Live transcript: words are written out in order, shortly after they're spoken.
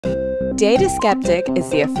Data Skeptic is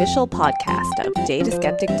the official podcast of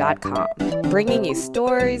dataskeptic.com, bringing you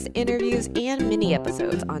stories, interviews, and mini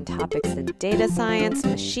episodes on topics in data science,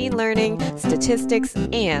 machine learning, statistics,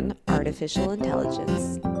 and artificial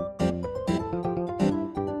intelligence.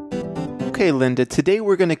 Okay, Linda, today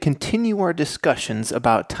we're going to continue our discussions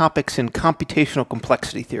about topics in computational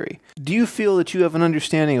complexity theory. Do you feel that you have an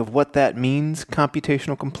understanding of what that means,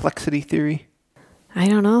 computational complexity theory? I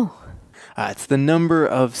don't know. It's the number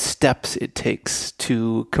of steps it takes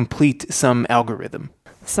to complete some algorithm.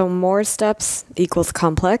 So more steps equals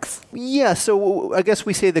complex? Yeah, so I guess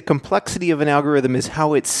we say the complexity of an algorithm is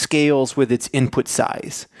how it scales with its input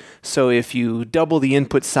size. So if you double the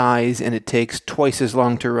input size and it takes twice as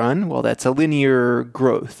long to run, well, that's a linear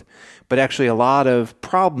growth. But actually a lot of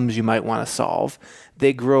problems you might want to solve,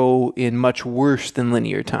 they grow in much worse than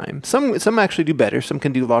linear time. Some actually do better, some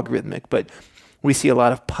can do logarithmic, but we see a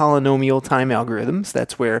lot of polynomial time algorithms.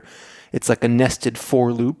 That's where it's like a nested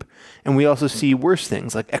for loop. And we also see worse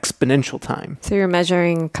things like exponential time. So you're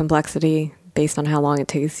measuring complexity based on how long it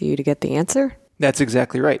takes you to get the answer? That's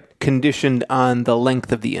exactly right. Conditioned on the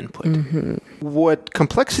length of the input. Mm-hmm. What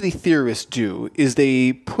complexity theorists do is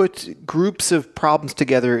they put groups of problems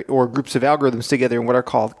together or groups of algorithms together in what are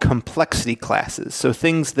called complexity classes. So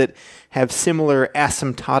things that have similar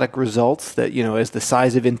asymptotic results that, as the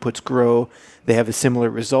size of inputs grow, they have a similar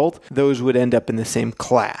result. Those would end up in the same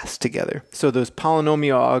class together. So those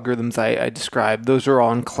polynomial algorithms I described, those are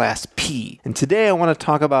all in class P. And today I want to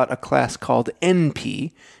talk about a class called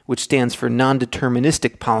NP, which stands for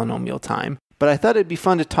non-deterministic polynomial time. But I thought it'd be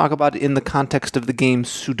fun to talk about it in the context of the game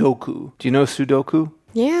Sudoku. Do you know Sudoku?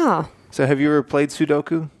 Yeah. So have you ever played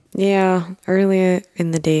Sudoku? Yeah, earlier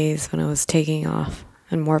in the days when it was taking off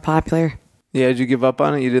and more popular. Yeah, did you give up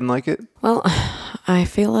on it? You didn't like it? Well, I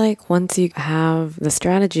feel like once you have the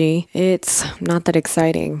strategy, it's not that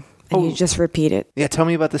exciting. And you just repeat it. Yeah, tell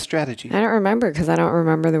me about the strategy. I don't remember because I don't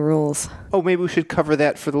remember the rules. Oh, maybe we should cover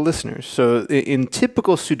that for the listeners. So in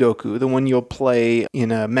typical Sudoku, the one you'll play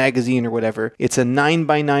in a magazine or whatever, it's a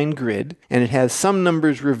 9x9 grid, and it has some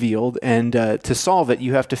numbers revealed, and to solve it,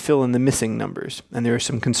 you have to fill in the missing numbers. And there are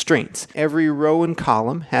some constraints. Every row and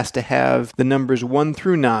column has to have the numbers 1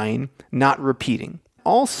 through 9 not repeating.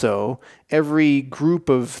 Also, every group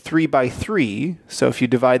of 3x3, so if you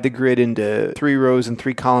divide the grid into 3 rows and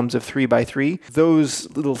 3 columns of 3x3, those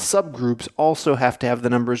little subgroups also have to have the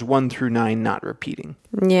numbers 1 through 9 not repeating.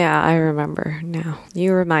 Yeah, I remember now.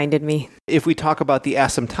 You reminded me. If we talk about the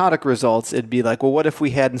asymptotic results, it'd be like, well, what if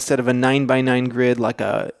we had, instead of a 9x9 grid, like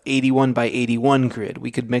a 81x81 grid? We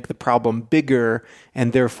could make the problem bigger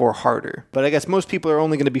and therefore harder. But I guess most people are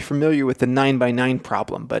only going to be familiar with the 9x9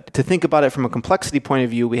 problem. But to think about it from a complexity point of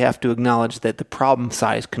view, we have to acknowledge that the problem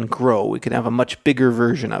size can grow. We can have a much bigger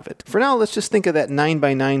version of it. For now, let's just think of that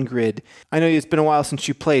 9x9 grid. I know it's been a while since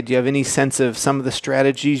you played. Do you have any sense of some of the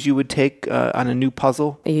strategies you would take on a new puzzle?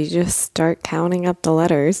 You just start counting up the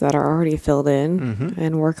letters that are already filled in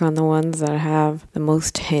and work on the ones that have the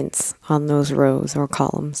most hints on those rows or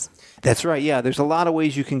columns. That's right, yeah. There's a lot of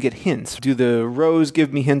ways you can get hints. Do the rows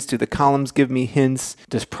give me hints? Do the columns give me hints?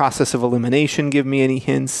 Does process of elimination give me any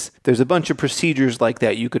hints? There's a bunch of procedures like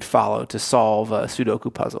that you could follow to solve a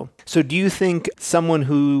Sudoku puzzle. So do you think someone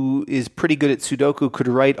who is pretty good at Sudoku could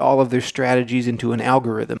write all of their strategies into an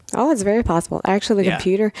algorithm? Oh, it's very possible. Actually, the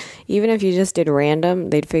computer, even if you just did random,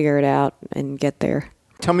 they'd figure it out and get there.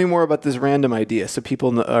 Tell me more about this random idea so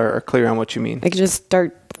people are clear on what you mean. They could just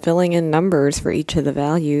start filling in numbers for each of the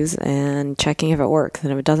values and checking if it works.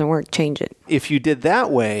 And if it doesn't work, change it. If you did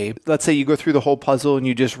that way, let's say you go through the whole puzzle and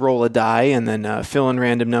you just roll a die and then fill in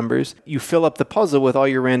random numbers. You fill up the puzzle with all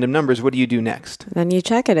your random numbers. What do you do next? Then you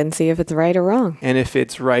check it and see if it's right or wrong. And if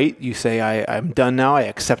it's right, you say, I'm done now. I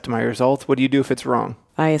accept my result. What do you do if it's wrong?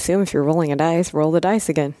 I assume if you're rolling a dice, roll the dice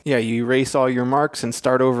again. Yeah, you erase all your marks and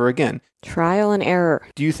start over again. Trial and error.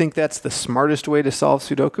 Do you think that's the smartest way to solve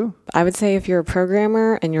Sudoku? I would say if you're a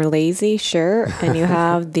programmer and you're lazy, sure, and you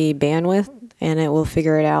have the bandwidth and it will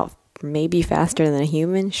figure it out maybe faster than a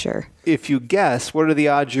human, sure. If you guess, what are the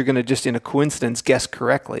odds you're going to just in a coincidence guess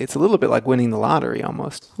correctly? It's a little bit like winning the lottery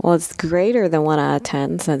almost. Well, it's greater than 1 out of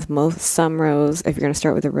 10 since some rows, if you're going to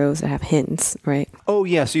start with the rows that have hints, right? Oh,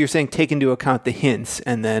 yeah. So you're saying take into account the hints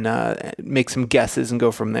and then make some guesses and go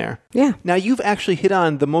from there. Yeah. Now, you've actually hit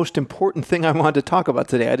on the most important thing I wanted to talk about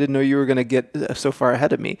today. I didn't know you were going to get so far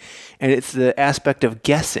ahead of me. And it's the aspect of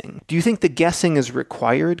guessing. Do you think the guessing is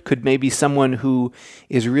required? Could maybe someone who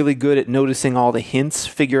is really good at noticing all the hints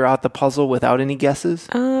figure out the puzzle without any guesses?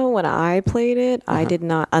 When I played it, I did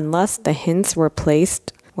not, unless the hints were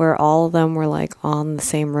placed where all of them were like on the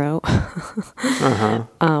same row,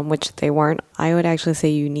 which they weren't, I would actually say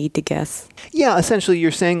you need to guess. Yeah, essentially you're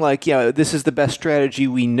saying like, yeah, this is the best strategy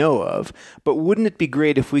we know of, but wouldn't it be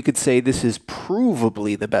great if we could say this is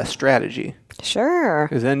provably the best strategy? Sure.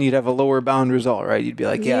 Because then you'd have a lower bound result, right? You'd be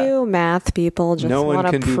like, yeah. You math people just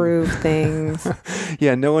want to prove things.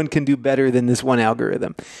 Yeah, no one can do better than this one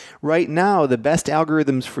algorithm. Right now, the best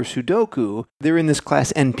algorithms for Sudoku, they're in this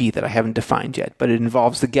class NP that I haven't defined yet, but it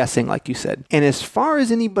involves the guessing, like you said. And as far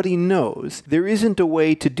as anybody knows, there isn't a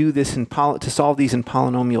way to do this to solve these in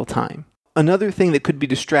polynomial time. Another thing that could be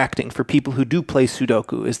distracting for people who do play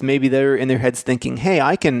Sudoku is maybe they're in their heads thinking, hey,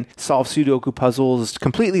 I can solve Sudoku puzzles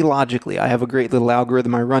completely logically. I have a great little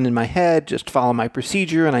algorithm I run in my head, just follow my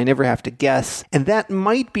procedure, and I never have to guess. And that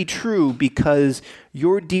might be true because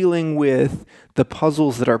you're dealing with the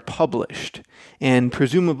puzzles that are published. And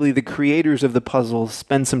presumably the creators of the puzzles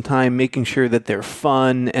spend some time making sure that they're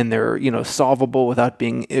fun and they're, solvable without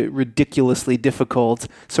being ridiculously difficult.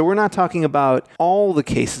 So we're not talking about all the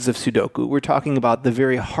cases of Sudoku. We're talking about the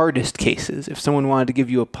very hardest cases. If someone wanted to give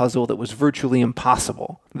you a puzzle that was virtually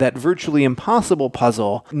impossible, that virtually impossible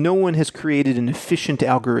puzzle, no one has created an efficient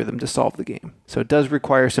algorithm to solve the game. So it does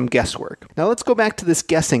require some guesswork. Now let's go back to this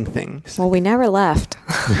guessing thing. Well, we never left.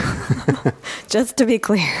 Just to be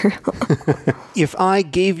clear. If I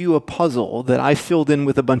gave you a puzzle that I filled in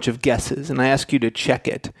with a bunch of guesses and I asked you to check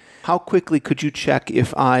it, how quickly could you check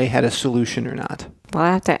if I had a solution or not? Well,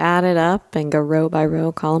 I have to add it up and go row by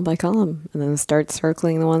row, column by column, and then start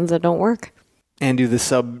circling the ones that don't work. And do the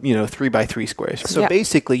sub, 3x3 squares. So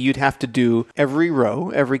basically, you'd have to do every row,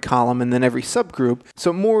 every column, and then every subgroup.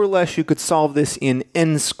 So more or less, you could solve this in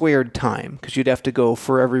n squared time, because you'd have to go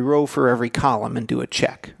for every row, for every column, and do a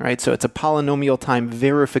check, right? So it's a polynomial time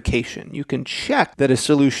verification. You can check that a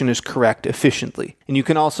solution is correct efficiently. And you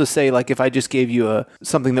can also say, like, if I just gave you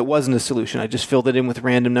something that wasn't a solution, I just filled it in with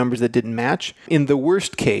random numbers that didn't match. In the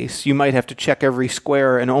worst case, you might have to check every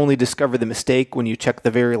square and only discover the mistake when you check the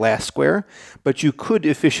very last square. But you could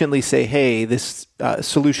efficiently say, hey, this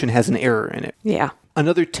solution has an error in it. Yeah.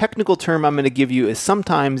 Another technical term I'm going to give you is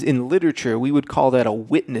sometimes in literature, we would call that a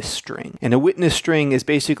witness string. And a witness string is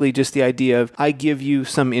basically just the idea of I give you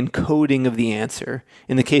some encoding of the answer.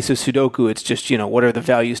 In the case of Sudoku, it's just, what are the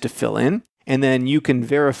values to fill in? And then you can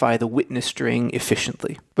verify the witness string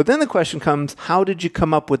efficiently. But then the question comes, how did you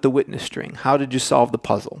come up with the witness string? How did you solve the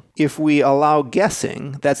puzzle? If we allow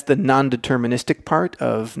guessing, that's the non-deterministic part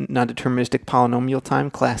of non-deterministic polynomial time,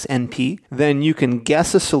 class NP, then you can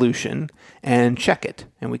guess a solution and check it,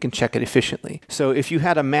 and we can check it efficiently. So if you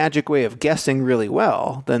had a magic way of guessing really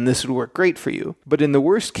well, then this would work great for you. But in the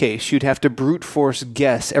worst case, you'd have to brute force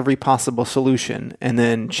guess every possible solution and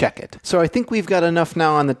then check it. So I think we've got enough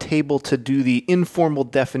now on the table to do the informal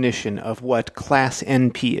definition of what class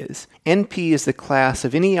NP is. NP is the class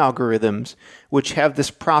of any algorithms which have this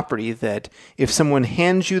property that if someone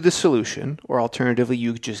hands you the solution, or alternatively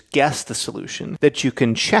you just guess the solution, that you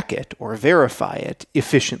can check it or verify it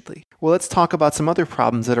efficiently. Well, let's talk about some other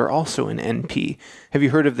problems that are also in NP. Have you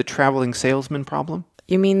heard of the traveling salesman problem?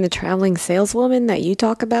 You mean the traveling saleswoman that you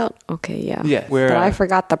talk about? Okay, yeah. Yeah. But I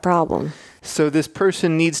forgot the problem. So this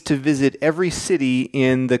person needs to visit every city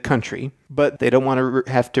in the country, but they don't want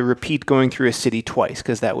to have to repeat going through a city twice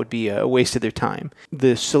because that would be a waste of their time.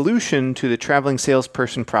 The solution to the traveling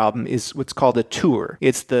salesperson problem is what's called a tour.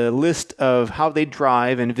 It's the list of how they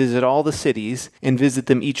drive and visit all the cities and visit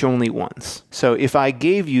them each only once. So if I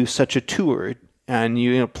gave you such a tour and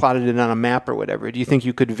you plotted it on a map or whatever, do you think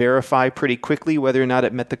you could verify pretty quickly whether or not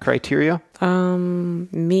it met the criteria?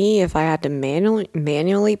 Me, if I had to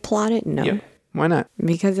manually plot it, no. Yeah. Why not?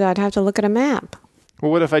 Because I'd have to look at a map.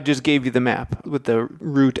 Well, what if I just gave you the map with the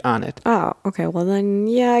route on it? Oh, okay. Well, then,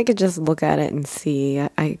 yeah, I could just look at it and see.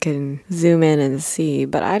 I can zoom in and see.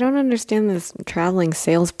 But I don't understand this traveling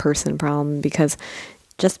salesperson problem because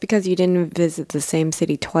just because you didn't visit the same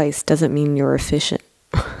city twice doesn't mean you're efficient.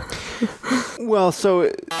 Well,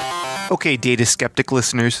 okay, data skeptic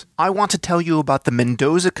listeners, I want to tell you about the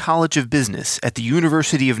Mendoza College of Business at the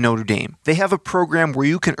University of Notre Dame. They have a program where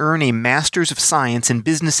you can earn a Master's of Science in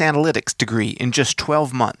Business Analytics degree in just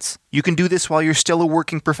 12 months. You can do this while you're still a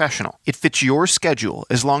working professional. It fits your schedule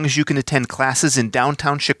as long as you can attend classes in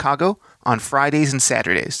downtown Chicago on Fridays and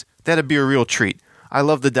Saturdays. That'd be a real treat. I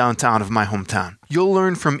love the downtown of my hometown. You'll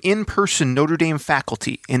learn from in-person Notre Dame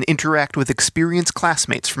faculty and interact with experienced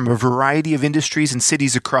classmates from a variety of industries and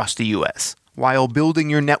cities across the U.S. While building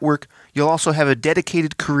your network, you'll also have a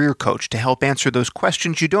dedicated career coach to help answer those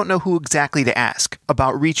questions you don't know who exactly to ask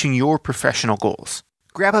about reaching your professional goals.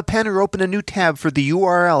 grab a pen or open a new tab for the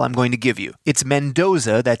URL I'm going to give you. It's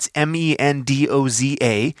Mendoza, that's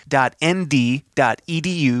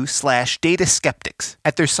mendoza.nd.edu/dataskeptics.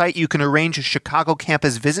 At their site, you can arrange a Chicago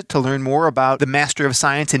campus visit to learn more about the Master of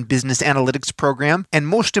Science in Business Analytics program, and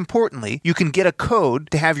most importantly, you can get a code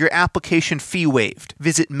to have your application fee waived.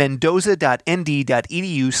 Visit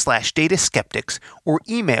mendoza.nd.edu/dataskeptics or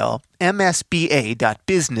email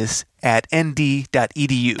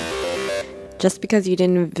msba.business@nd.edu. Just because you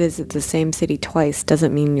didn't visit the same city twice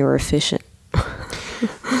doesn't mean you're efficient.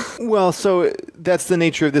 Well, so that's the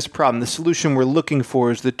nature of this problem. The solution we're looking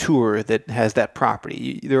for is the tour that has that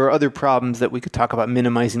property. There are other problems that we could talk about,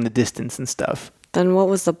 minimizing the distance and stuff. Then what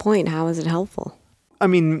was the point? How is it helpful? I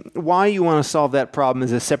mean, why you want to solve that problem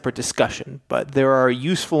is a separate discussion, but there are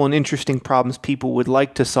useful and interesting problems people would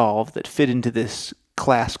like to solve that fit into this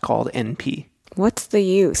class called NP. What's the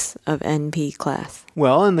use of NP class?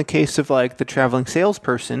 Well, in the case of like the traveling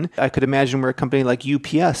salesperson, I could imagine where a company like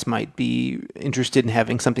UPS might be interested in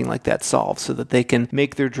having something like that solved so that they can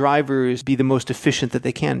make their drivers be the most efficient that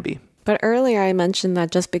they can be. But earlier I mentioned that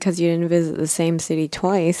just because you didn't visit the same city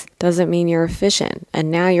twice doesn't mean you're efficient, and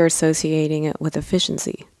now you're associating it with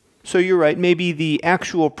efficiency. So you're right. Maybe the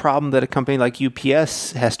actual problem that a company like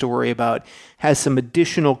UPS has to worry about has some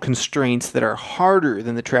additional constraints that are harder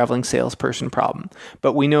than the traveling salesperson problem.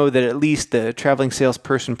 But we know that at least the traveling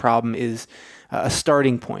salesperson problem is a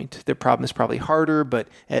starting point. Their problem is probably harder, but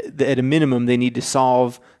at a minimum, they need to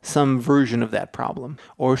solve some version of that problem.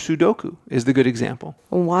 Or Sudoku is the good example.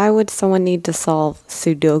 Why would someone need to solve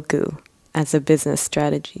Sudoku as a business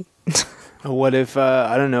strategy? What if,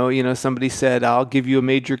 I don't know, somebody said, I'll give you a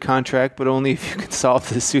major contract, but only if you can solve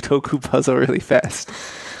the Sudoku puzzle really fast.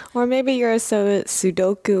 Or maybe you're a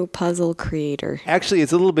Sudoku puzzle creator. Actually,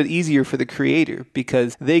 it's a little bit easier for the creator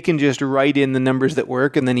because they can just write in the numbers that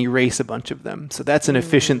work and then erase a bunch of them. So that's an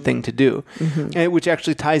efficient thing to do, and which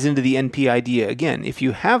actually ties into the NP idea again. If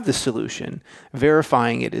you have the solution,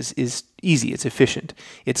 verifying it is easy. It's efficient.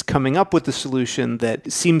 It's coming up with the solution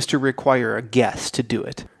that seems to require a guess to do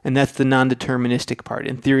it. And that's the non-deterministic part.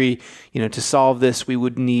 In theory, to solve this, we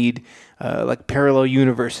would need like parallel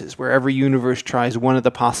universes, where every universe tries one of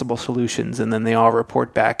the possible solutions, and then they all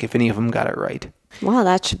report back if any of them got it right. Wow,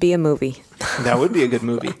 that should be a movie. That would be a good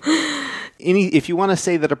movie. If you want to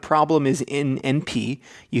say that a problem is in NP,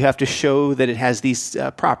 you have to show that it has these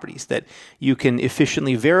properties, that you can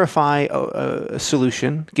efficiently verify a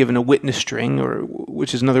solution, given a witness string, or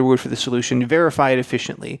which is another word for the solution, verify it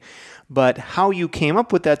efficiently. But how you came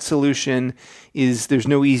up with that solution there's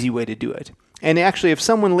no easy way to do it. And actually, if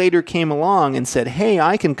someone later came along and said, hey,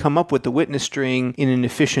 I can come up with the witness string in an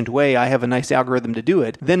efficient way, I have a nice algorithm to do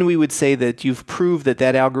it, then we would say that you've proved that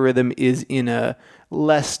that algorithm is in a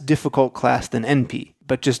less difficult class than NP.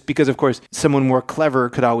 But just because, of course, someone more clever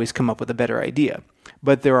could always come up with a better idea.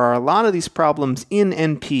 But there are a lot of these problems in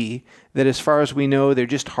NP that, as far as we know, they're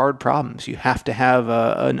just hard problems. You have to have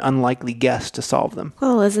an unlikely guess to solve them.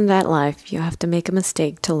 Well, isn't that life? You have to make a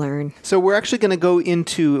mistake to learn. So we're actually going to we're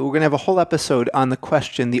going to have a whole episode on the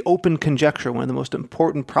question, the open conjecture, one of the most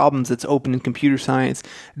important problems that's open in computer science.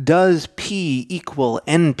 Does P equal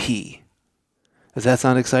NP? Does that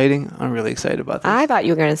sound exciting? I'm really excited about this. I thought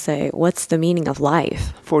you were going to say, what's the meaning of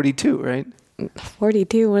life? 42, right?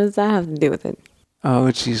 42? What does that have to do with it?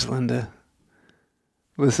 Oh, geez, Linda.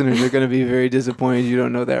 Listeners are going to be very disappointed you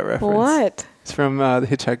don't know that reference. What? It's from The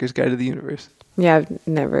Hitchhiker's Guide to the Universe. Yeah, I've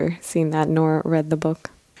never seen that nor read the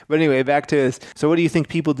book. But anyway, back to this. So what do you think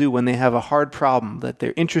people do when they have a hard problem that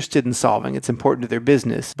they're interested in solving? It's important to their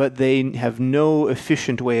business, but they have no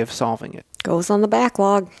efficient way of solving it. Goes on the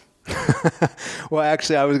backlog. Well,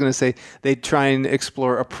 actually, I was going to say they try and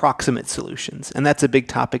explore approximate solutions, and that's a big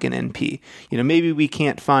topic in NP. Maybe we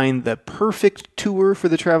can't find the perfect tour for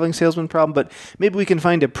the traveling salesman problem, but maybe we can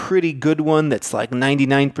find a pretty good one that's like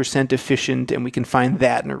 99% efficient, and we can find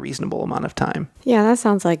that in a reasonable amount of time. Yeah, that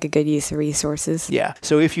sounds like a good use of resources. Yeah.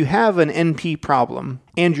 So if you have an NP problem,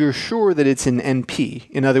 and you're sure that it's in NP,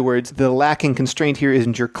 in other words, the lacking constraint here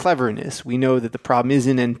isn't your cleverness. We know that the problem is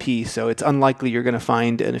in NP, so it's unlikely you're going to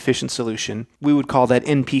find an efficient solution. We would call that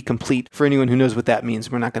NP complete for anyone who knows what that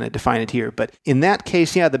means. We're not going to define it here. But in that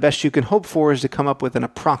case, yeah, the best you can hope for is to come up with an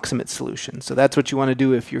approximate solution. So that's what you want to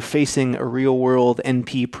do if you're facing a real-world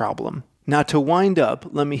NP problem. Now, to wind up,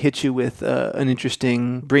 let me hit you with an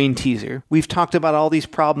interesting brain teaser. We've talked about all these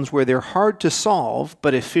problems where they're hard to solve,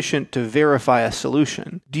 but efficient to verify a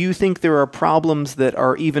solution. Do you think there are problems that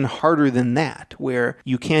are even harder than that, where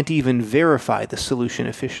you can't even verify the solution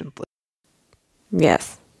efficiently?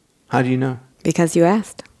 Yes. How do you know? Because you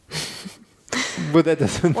asked. But that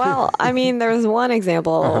doesn't... Well, I mean, there's one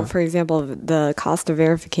example. For example, the cost of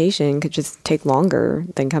verification could just take longer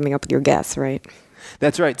than coming up with your guess, right?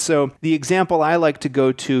 That's right. So the example I like to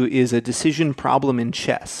go to is a decision problem in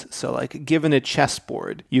chess. So like given a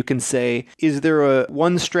chessboard, you can say, is there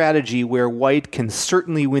one strategy where white can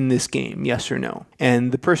certainly win this game? Yes or no?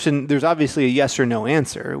 And there's obviously a yes or no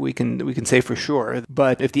answer. We can say for sure.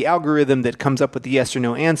 But if the algorithm that comes up with the yes or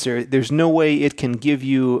no answer, there's no way it can give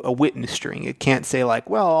you a witness string. It can't say like,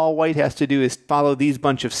 well, all white has to do is follow these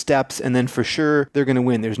bunch of steps and then for sure they're going to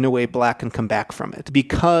win. There's no way black can come back from it.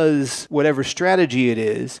 Because whatever strategy it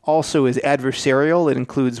is also is adversarial. It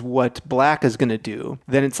includes what black is going to do.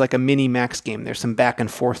 Then it's like a mini max game. There's some back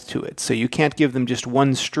and forth to it. So you can't give them just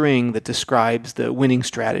one string that describes the winning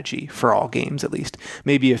strategy for all games, at least.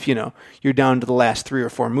 Maybe if, you're down to the last 3 or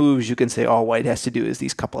 4 moves, you can say all white has to do is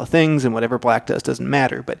these couple of things and whatever black does doesn't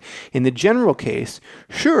matter. But in the general case,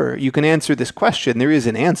 sure, you can answer this question. There is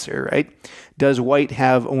an answer, right? Does white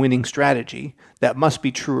have a winning strategy? That must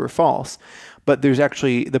be true or false. But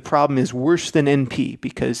the problem is worse than NP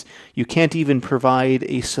because you can't even provide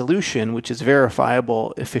a solution which is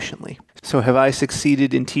verifiable efficiently. So have I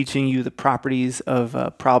succeeded in teaching you the properties of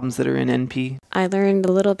problems that are in NP? I learned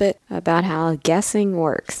a little bit about how guessing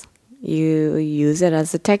works. You use it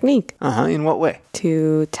as a technique. In what way?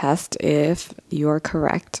 To test if you're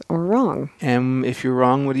correct or wrong. And if you're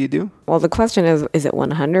wrong, what do you do? Well, the question is it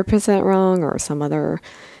 100% wrong or some other...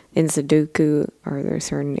 In Sudoku, are there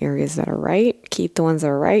certain areas that are right? Keep the ones that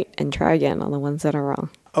are right and try again on the ones that are wrong.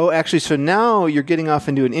 Oh, actually, so now you're getting off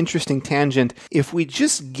into an interesting tangent. If we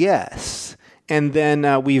just guess and then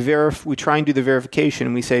we try and do the verification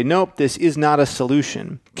and we say, nope, this is not a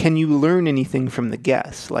solution, can you learn anything from the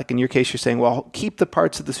guess? Like in your case, you're saying, well, keep the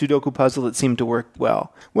parts of the Sudoku puzzle that seem to work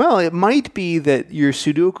well. Well, it might be that your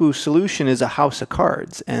Sudoku solution is a house of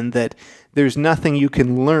cards and that there's nothing you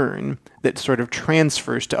can learn that sort of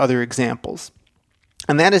transfers to other examples.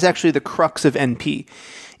 And that is actually the crux of NP.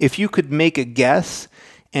 If you could make a guess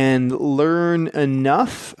and learn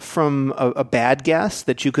enough from a bad guess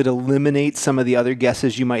that you could eliminate some of the other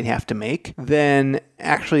guesses you might have to make, then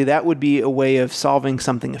actually that would be a way of solving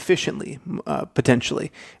something efficiently,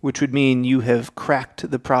 potentially, which would mean you have cracked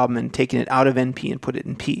the problem and taken it out of NP and put it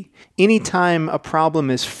in P. Anytime a problem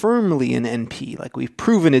is firmly in NP, like we've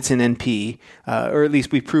proven it's in NP, or at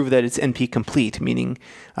least we prove that it's NP complete, meaning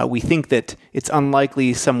we think that it's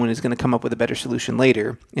unlikely someone is going to come up with a better solution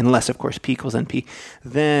later, unless, of course, P equals NP,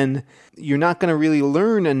 then you're not going to really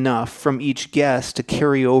learn enough from each guess to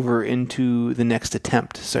carry over into the next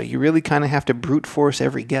attempt. So you really kind of have to brute force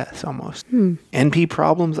every guess, almost. NP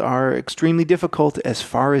problems are extremely difficult as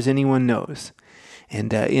far as anyone knows.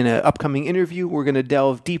 And in an upcoming interview, we're going to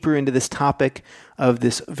delve deeper into this topic of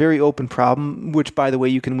this very open problem, which, by the way,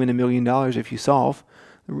 you can win $1 million if you solve.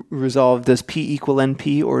 Resolve, does P equal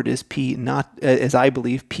NP, or does P not, as I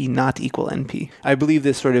believe, P not equal NP? I believe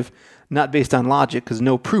this sort of not based on logic, because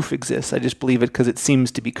no proof exists. I just believe it because it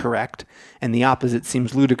seems to be correct, and the opposite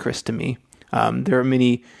seems ludicrous to me. There are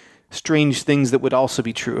many strange things that would also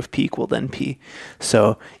be true if P equaled NP.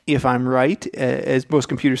 So if I'm right, as most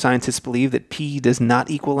computer scientists believe that P does not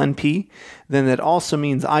equal NP, then that also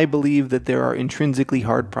means I believe that there are intrinsically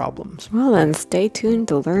hard problems. Well, then stay tuned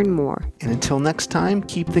to learn more. And until next time,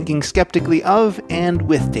 keep thinking skeptically of and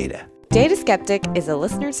with data. Data Skeptic is a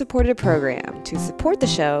listener-supported program. To support the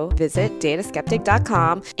show, visit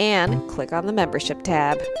dataskeptic.com and click on the membership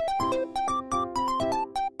tab.